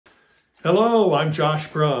Hello, I'm Josh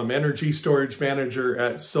Brum, Energy Storage Manager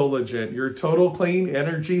at Solagent, your total clean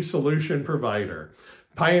energy solution provider,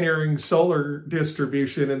 pioneering solar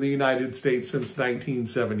distribution in the United States since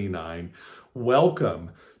 1979.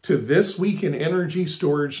 Welcome to This Week in Energy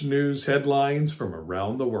Storage News headlines from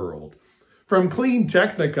around the world. From Clean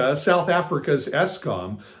Technica, South Africa's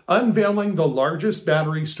Eskom unveiling the largest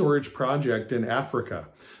battery storage project in Africa.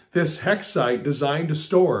 This HEX site designed to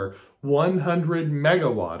store 100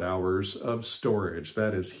 megawatt hours of storage.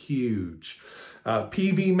 That is huge.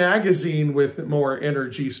 PV Magazine with more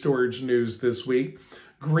energy storage news this week.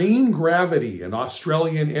 Green Gravity, an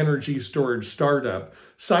Australian energy storage startup,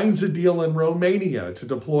 signs a deal in Romania to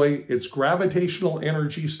deploy its gravitational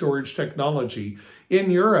energy storage technology in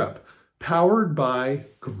Europe, powered by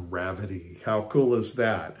gravity. How cool is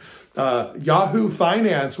that? Yahoo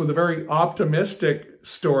Finance with a very optimistic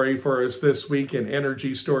story for us this week in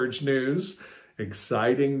energy storage news.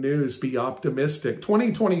 Exciting news. Be optimistic.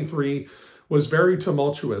 2023 was very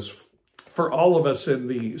tumultuous for all of us in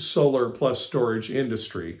the solar plus storage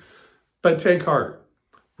industry. But take heart.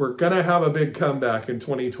 We're going to have a big comeback in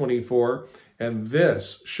 2024, and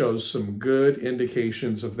this shows some good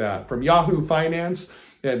indications of that. From Yahoo Finance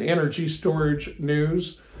and energy storage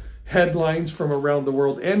news, headlines from around the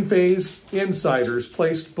world. Enphase insiders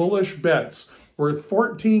placed bullish bets worth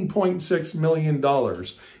 $14.6 million,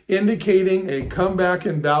 indicating a comeback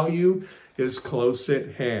in value is close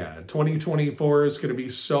at hand. 2024 is going to be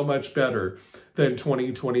so much better than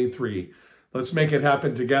 2023. Let's make it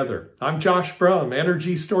happen together. I'm Josh Brum,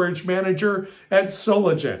 Energy Storage Manager at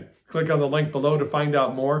Solagent. Click on the link below to find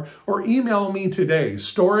out more, or email me today,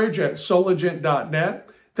 storage@solagent.net.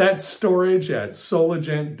 That's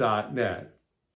storage@solagent.net.